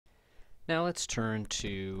Now let's turn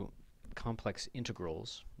to complex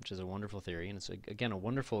integrals, which is a wonderful theory, and it's again a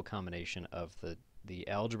wonderful combination of the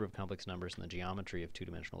algebra of complex numbers and the geometry of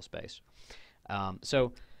two-dimensional space.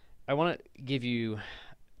 So I want to give you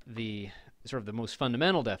the sort of the most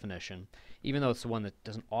fundamental definition, even though it's the one that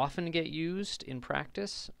doesn't often get used in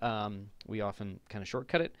practice. We often kind of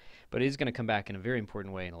shortcut it, but it is going to come back in a very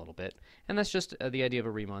important way in a little bit, and that's just the idea of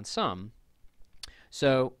a Riemann sum.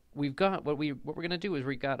 So we've got what we're going to do is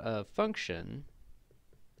we've got a function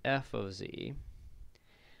f of z,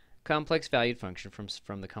 complex valued function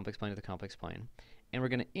from the complex plane to the complex plane, and we're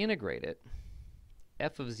going to integrate it,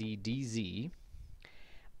 f of z dz.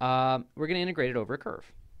 We're going to integrate it over a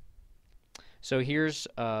curve. So here's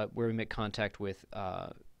where we make contact with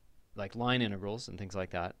like line integrals and things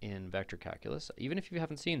like that in vector calculus. Even if you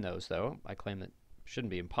haven't seen those, though, I claim that it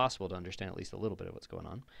shouldn't be impossible to understand at least a little bit of what's going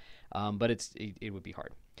on, but it would be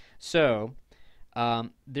hard. So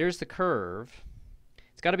there's the curve.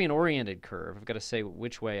 It's got to be an oriented curve. I've got to say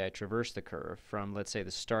which way I traverse the curve from, let's say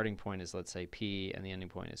the starting point is, let's say, P, and the ending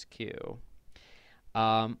point is Q.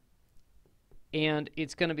 And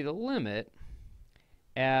it's going to be the limit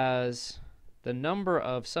as the number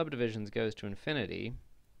of subdivisions goes to infinity,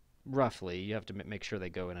 roughly. You have to make sure they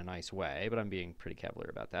go in a nice way, but I'm being pretty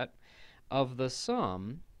cavalier about that, of the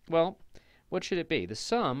sum. Well, what should it be? The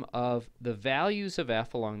sum of the values of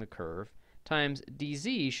f along the curve times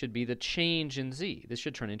dz should be the change in z. This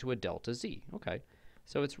should turn into a delta z. Okay,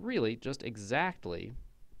 so it's really just exactly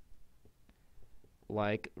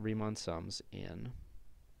like Riemann sums in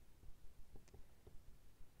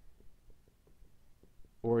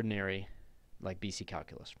ordinary, like BC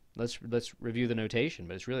calculus. Let's review the notation,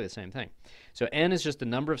 but it's really the same thing. So n is just the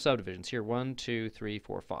number of subdivisions here, 1, 2, 3,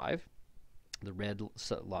 4, 5, the red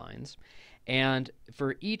lines. And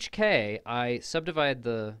for each k, I subdivide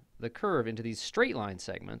the curve into these straight line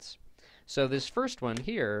segments. So this first one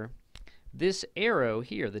here, this arrow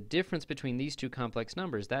here, the difference between these two complex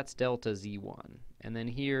numbers, that's delta z1. And then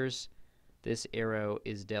here's this arrow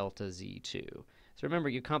is delta z2. So remember,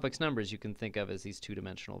 your complex numbers you can think of as these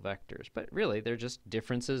two-dimensional vectors, but really they're just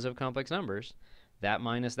differences of complex numbers, that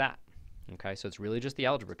minus that. Okay, so it's really just the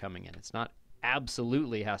algebra coming in. It's not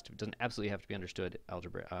absolutely doesn't absolutely have to be understood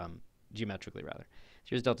geometrically rather. So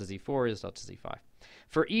here's delta z4, here's delta z5.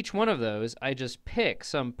 For each one of those, I just pick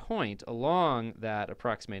some point along that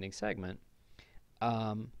approximating segment,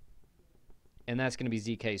 and that's going to be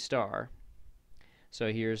zk star.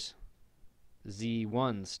 So here's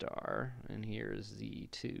z1 star, and here's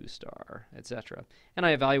z2 star, etc. And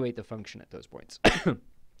I evaluate the function at those points.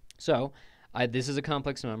 So this is a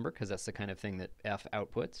complex number because that's the kind of thing that f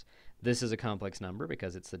outputs. This is a complex number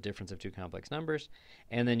because it's the difference of two complex numbers.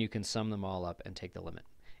 And then you can sum them all up and take the limit.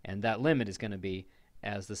 And that limit is going to be,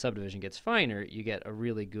 as the subdivision gets finer, you get a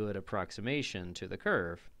really good approximation to the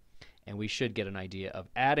curve. And we should get an idea of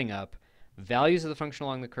adding up values of the function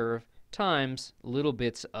along the curve times little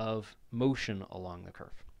bits of motion along the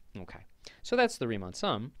curve. Okay, so that's the Riemann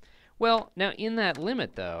sum. Well, now in that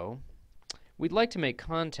limit, though, we'd like to make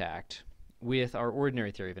contact with our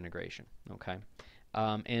ordinary theory of integration. Okay,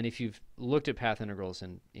 and if you've looked at path integrals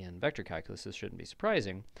in vector calculus, this shouldn't be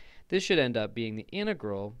surprising. This should end up being the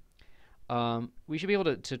integral. We should be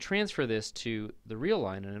able to transfer this to the real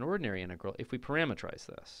line in an ordinary integral if we parameterize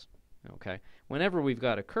this. Okay, whenever we've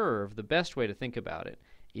got a curve, the best way to think about it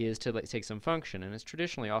is to take some function, and it's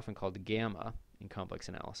traditionally often called gamma in complex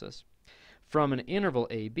analysis, from an interval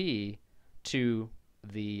AB to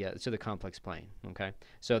the complex plane. Okay,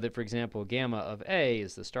 so that, for example, gamma of A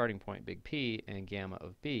is the starting point, big P, and gamma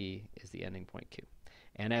of B is the ending point, Q.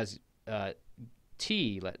 And as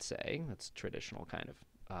T, let's say, that's traditional kind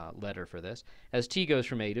of letter for this, as T goes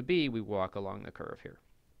from A to B, we walk along the curve here.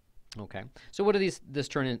 Okay, so what do this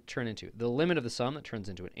turn into? The limit of the sum that turns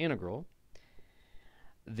into an integral.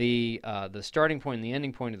 The starting point and the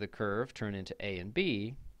ending point of the curve turn into A and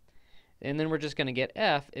B, and then we're just going to get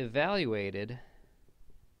f evaluated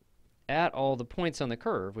at all the points on the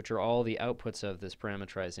curve, which are all the outputs of this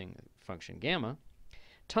parameterizing function gamma,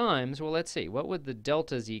 times, well, let's see, what would the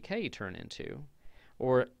delta zk turn into?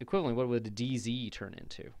 Or equivalently, what would the dz turn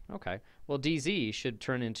into? Okay, well, dz should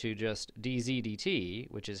turn into just dz dt,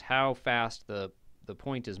 which is how fast the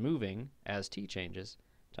point is moving as t changes,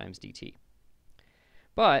 times dt.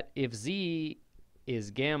 But if z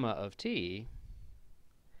is gamma of t,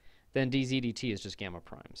 then dz dt is just gamma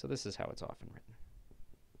prime. So this is how it's often written.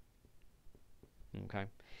 Okay,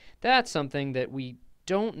 that's something that we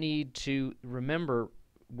don't need to remember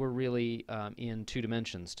we're really in two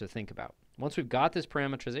dimensions to think about. Once we've got this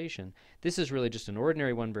parameterization, this is really just an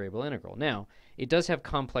ordinary one-variable integral. Now, it does have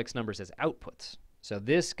complex numbers as outputs. So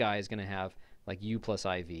this guy is going to have like u plus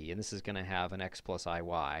iv, and this is going to have an x plus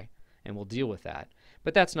iy, and we'll deal with that.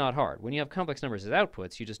 But that's not hard. When you have complex numbers as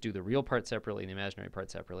outputs, you just do the real part separately and the imaginary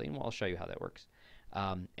part separately, and I'll show you how that works.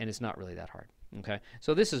 And it's not really that hard. Okay,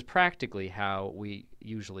 so this is practically how we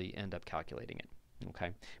usually end up calculating it.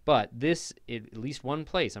 Okay, but this, at least one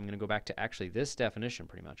place, I'm going to go back to actually this definition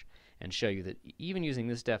pretty much and show you that even using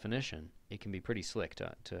this definition, it can be pretty slick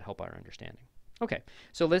to help our understanding. Okay,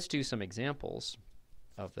 so let's do some examples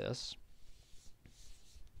of this.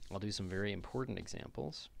 I'll do some very important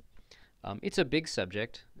examples. It's a big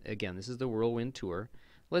subject. Again, this is the Whirlwind tour.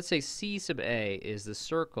 Let's say C sub A is the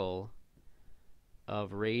circle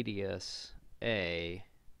of radius A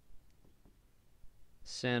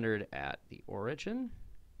centered at the origin.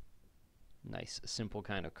 Nice, simple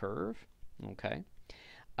kind of curve. Okay.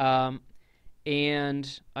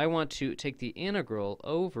 And I want to take the integral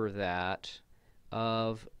over that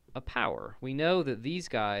of a power. We know that these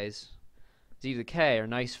guys, z to the k, are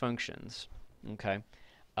nice functions. Okay.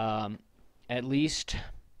 At least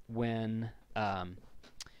when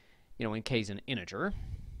when k is an integer.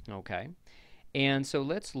 Okay. And so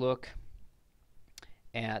let's look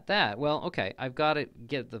at that. Well, okay, I've got to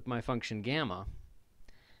get my function gamma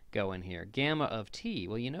going here. Gamma of t.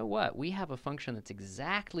 Well, you know what? We have a function that's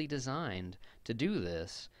exactly designed to do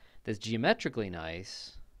this, that's geometrically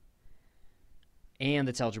nice, and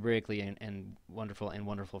that's algebraically and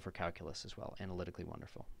wonderful for calculus as well, analytically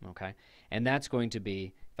wonderful. Okay, and that's going to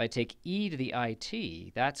be, if I take e to the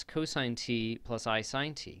it, that's cosine t plus I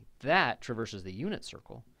sine t. That traverses the unit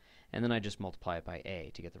circle, and then I just multiply it by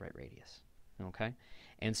a to get the right radius. Okay,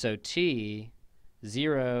 and so t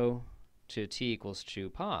 0 to t equals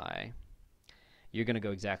 2 pi, you're going to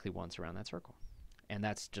go exactly once around that circle, and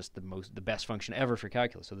that's just the best function ever for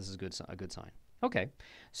calculus. So this is a good sign. Okay,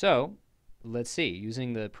 so let's see.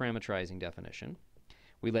 Using the parameterizing definition,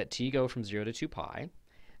 we let t go from 0 to 2 pi.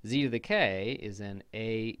 Z to the k is then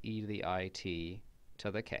a e to the it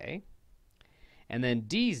to the k, and then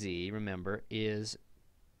dz, remember, is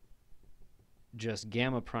just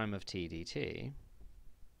gamma prime of t dt,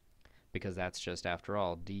 because that's just, after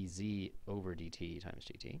all, dz over dt times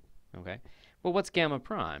dt. Okay. Well, what's gamma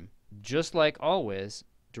prime? Just like always,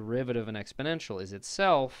 derivative of an exponential is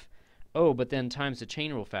itself, but then times the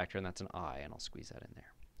chain rule factor, and that's an I, and I'll squeeze that in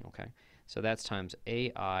there. Okay. So that's times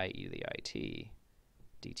ai e to the it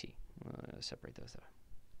dt. Separate those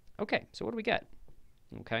though. Okay. So what do we get?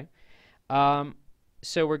 Okay.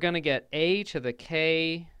 So we're going to get a to the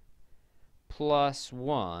k plus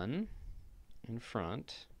 1 in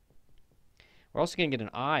front. We're also going to get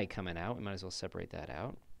an I coming out. We might as well separate that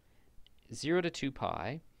out. 0 to 2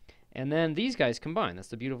 pi. And then these guys combine. That's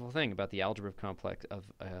the beautiful thing about the algebra of complex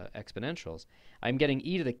of exponentials. I'm getting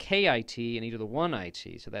e to the kit and e to the 1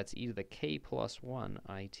 it. So that's e to the k plus 1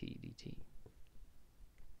 it dt.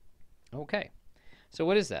 Okay. So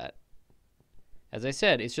what is that? As I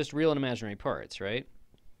said, it's just real and imaginary parts, right?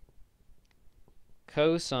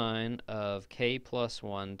 Cosine of k plus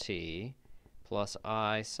 1t plus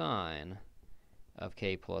I sine of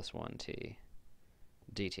k plus 1t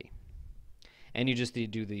dt. And you just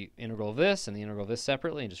do the integral of this and the integral of this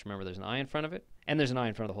separately, and just remember there's an I in front of it, and there's an I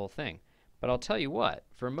in front of the whole thing. But I'll tell you what,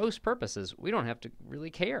 for most purposes, we don't have to really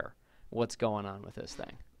care what's going on with this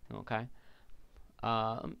thing. Okay?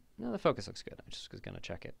 No, the focus looks good. I just was going to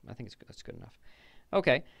check it. I think that's good enough.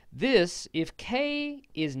 Okay, this, if k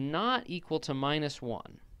is not equal to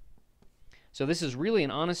 -1, so this is really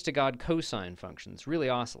an honest-to-God cosine function. It's really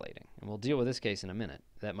oscillating, and we'll deal with this case in a minute.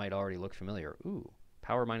 That might already look familiar. Ooh,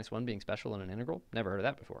 power -1 being special in an integral? Never heard of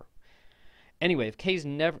that before. Anyway, if k is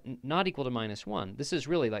not equal to -1, this is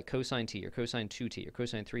really like cosine t, or cosine 2t, or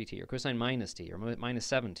cosine 3t, or cosine minus t, or minus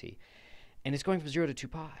 7t, and it's going from 0 to 2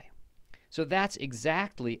 pi. So that's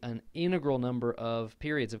exactly an integral number of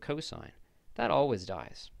periods of cosine. That always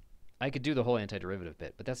dies. I could do the whole antiderivative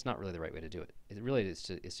bit, but that's not really the right way to do it. It really is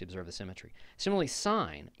to observe the symmetry. Similarly,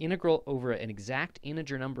 sine, integral over an exact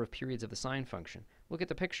integer number of periods of the sine function. Look at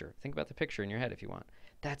the picture. Think about the picture in your head if you want.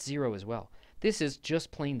 That's 0 as well. This is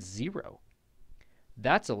just plain 0.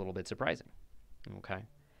 That's a little bit surprising, okay?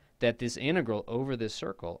 That this integral over this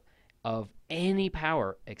circle of any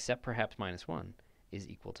power except perhaps -1 is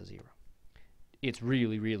equal to 0. It's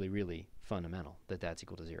really, really, really fundamental that that's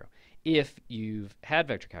equal to 0. If you've had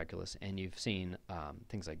vector calculus and you've seen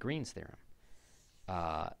things like Green's theorem,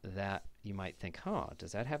 that you might think,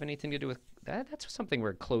 does that have anything to do with that? That's something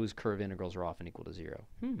where closed curve integrals are often equal to 0.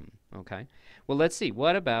 Okay. Well, let's see.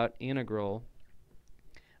 What about integral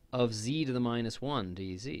of z to the -1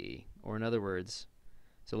 dz? Or in other words,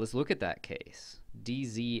 so let's look at that case.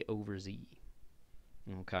 dz over z.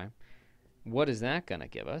 Okay. what is that going to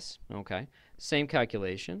give us? Okay, same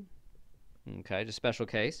calculation. Okay, just special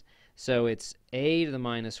case. So it's a to the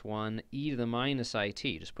minus 1, e to the minus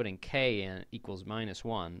it, just putting k in equals minus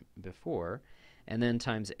 1 before, and then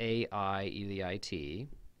times ai e to the it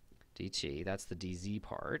dt. That's the dz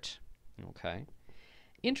part. Okay.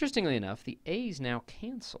 Interestingly enough, the a's now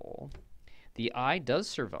cancel. The I does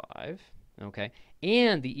survive, okay,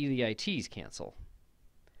 and the e to the it's cancel.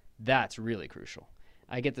 That's really crucial.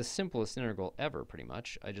 I get the simplest integral ever, pretty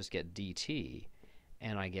much. I just get dt,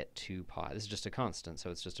 and I get 2 pi. This is just a constant,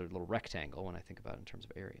 so it's just a little rectangle when I think about it in terms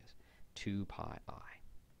of areas. 2 pi I.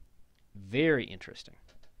 Very interesting,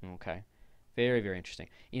 okay? Very, very interesting.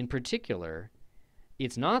 In particular,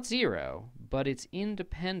 it's not 0, but it's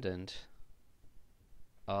independent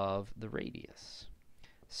of the radius.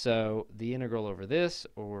 So the integral over this,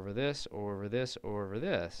 or over this, or over this, or over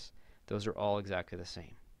this, those are all exactly the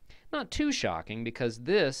same. Not too shocking, because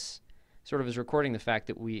this sort of is recording the fact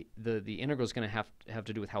that the integral is going to have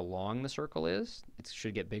to do with how long the circle is. It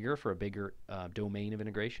should get bigger for a bigger domain of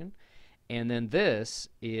integration. And then this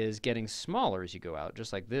is getting smaller as you go out,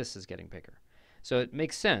 just like this is getting bigger. So it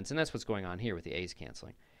makes sense, and that's what's going on here with the a's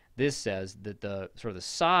canceling. This says that the sort of the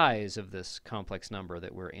size of this complex number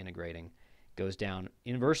that we're integrating goes down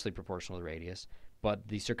inversely proportional to the radius, but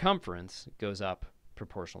the circumference goes up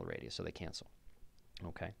proportional to the radius, so they cancel.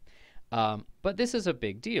 Okay, but this is a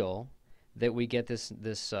big deal that we get this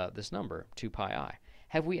number 2 pi I.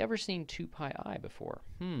 Have we ever seen 2 pi I before?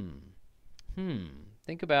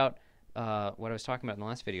 Think about what I was talking about in the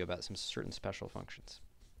last video about some certain special functions.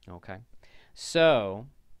 Okay, so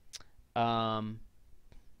I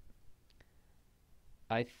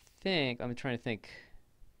think I'm trying to think.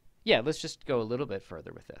 Yeah, let's just go a little bit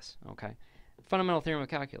further with this. Okay, fundamental theorem of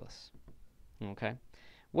calculus. Okay,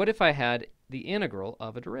 what if I had the integral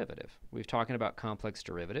of a derivative? We've talking about complex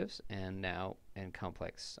derivatives and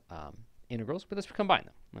complex integrals, but let's combine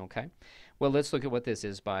them. Okay, well, let's look at what this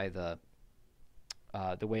is by the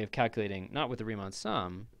way of calculating, not with the Riemann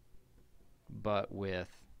sum, but with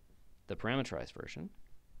the parameterized version.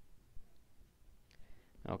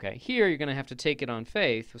 Okay, here you're going to have to take it on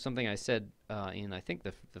faith with something I said in, I think,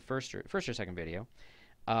 the first or second video,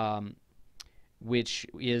 which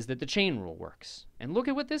is that the chain rule works. And look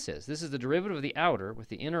at what this is. This is the derivative of the outer with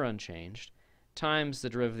the inner unchanged times the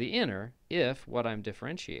derivative of the inner if what I'm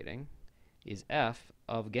differentiating is f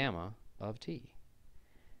of gamma of t.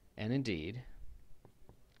 And indeed,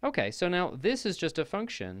 okay, so now this is just a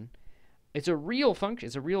function. It's a real function.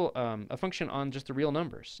 It's a real a function on just the real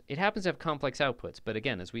numbers. It happens to have complex outputs, but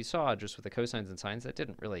again, as we saw just with the cosines and sines, that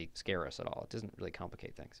didn't really scare us at all. It doesn't really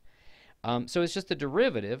complicate things. So it's just the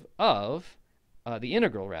derivative of the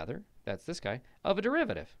integral, rather. That's this guy of a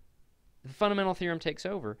derivative. The fundamental theorem takes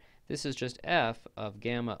over. This is just f of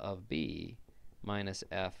gamma of b minus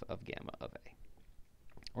f of gamma of a,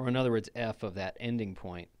 or in other words, f of that ending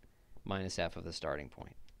point minus f of the starting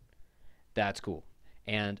point. That's cool.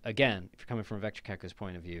 And again, if you're coming from a vector calculus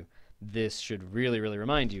point of view, this should really, really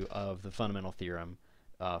remind you of the fundamental theorem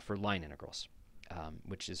for line integrals,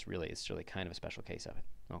 which is really, it's really kind of a special case of it.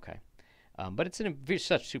 Okay, but it's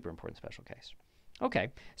such super important special case. Okay,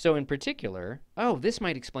 so in particular, oh, this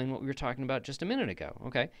might explain what we were talking about just a minute ago.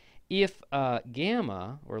 Okay, if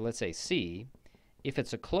gamma, or let's say c, if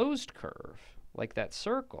it's a closed curve like that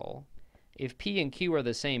circle, if p and q are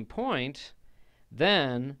the same point,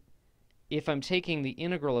 then if I'm taking the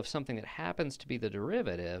integral of something that happens to be the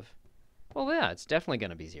derivative, well, yeah, it's definitely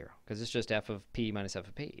going to be 0, because it's just f of p minus f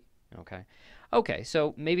of p. Okay? Okay,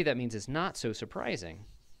 so maybe that means it's not so surprising.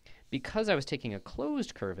 Because I was taking a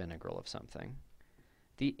closed curve integral of something,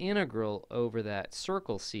 the integral over that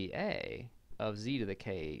circle CA of z to the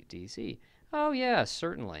k dz, oh, yeah,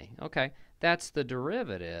 certainly. Okay, that's the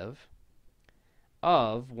derivative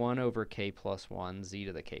of 1 over k plus 1 z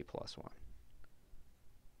to the k plus 1.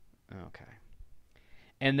 Okay.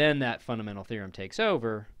 And then that fundamental theorem takes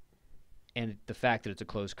over, and the fact that it's a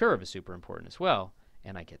closed curve is super important as well,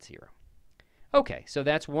 and I get 0. Okay, so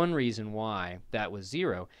that's one reason why that was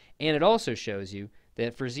 0, and it also shows you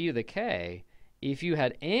that for z to the k, if you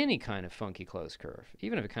had any kind of funky closed curve,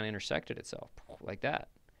 even if it kind of intersected itself like that,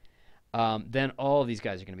 then all of these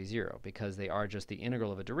guys are going to be 0, because they are just the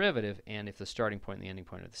integral of a derivative, and if the starting point and the ending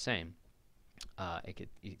point are the same,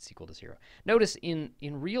 it's equal to 0. Notice in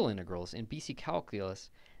real integrals, in BC calculus,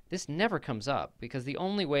 this never comes up, because the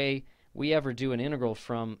only way we ever do an integral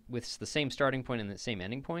with the same starting point and the same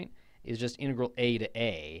ending point is just integral a to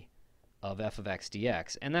a of f of x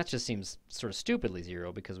dx, and that just seems sort of stupidly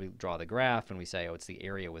 0, because we draw the graph and we say, oh, it's the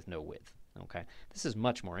area with no width. Okay, this is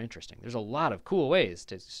much more interesting. There's a lot of cool ways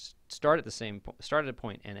start at the same start at a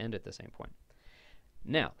point and end at the same point.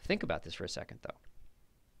 Now, think about this for a second,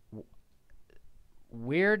 though.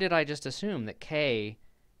 Where did I just assume that k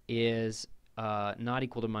is not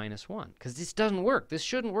equal to -1? Because this doesn't work. This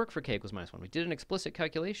shouldn't work for k equals -1. We did an explicit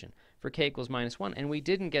calculation for k equals -1, and we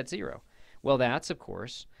didn't get 0. Well, that's, of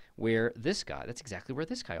course, where this guy, that's exactly where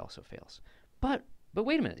this guy also fails. But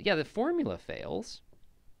wait a minute. Yeah, the formula fails,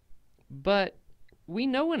 but we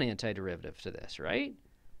know an antiderivative to this, right?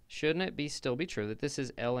 Shouldn't it still be true that this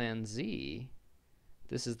is ln z?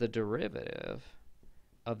 This is the derivative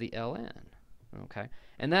of the ln. Okay,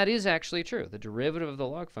 and that is actually true. The derivative of the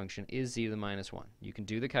log function is z to the -1. You can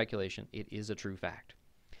do the calculation. It is a true fact.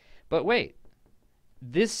 But wait,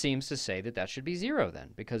 this seems to say that that should be 0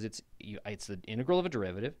 then, because it's the integral of a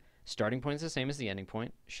derivative. Starting point is the same as the ending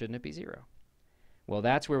point. Shouldn't it be 0? Well,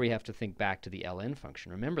 that's where we have to think back to the ln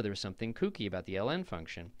function. Remember, there's something kooky about the ln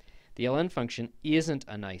function. The ln function isn't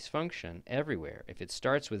a nice function everywhere. If it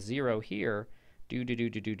starts with 0 here, what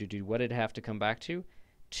did it have to come back to?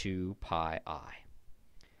 2 pi I.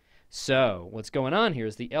 So what's going on here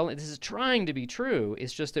is the ln, this is trying to be true,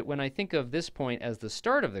 it's just that when I think of this point as the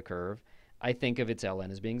start of the curve, I think of its ln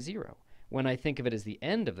as being 0. When I think of it as the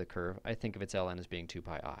end of the curve, I think of its ln as being 2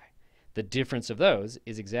 pi I. The difference of those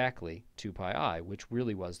is exactly 2 pi I, which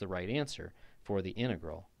really was the right answer for the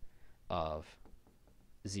integral of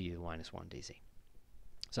z to the -1 dz.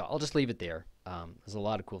 So I'll just leave it there. There's a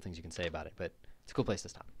lot of cool things you can say about it, but it's a cool place to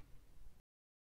stop.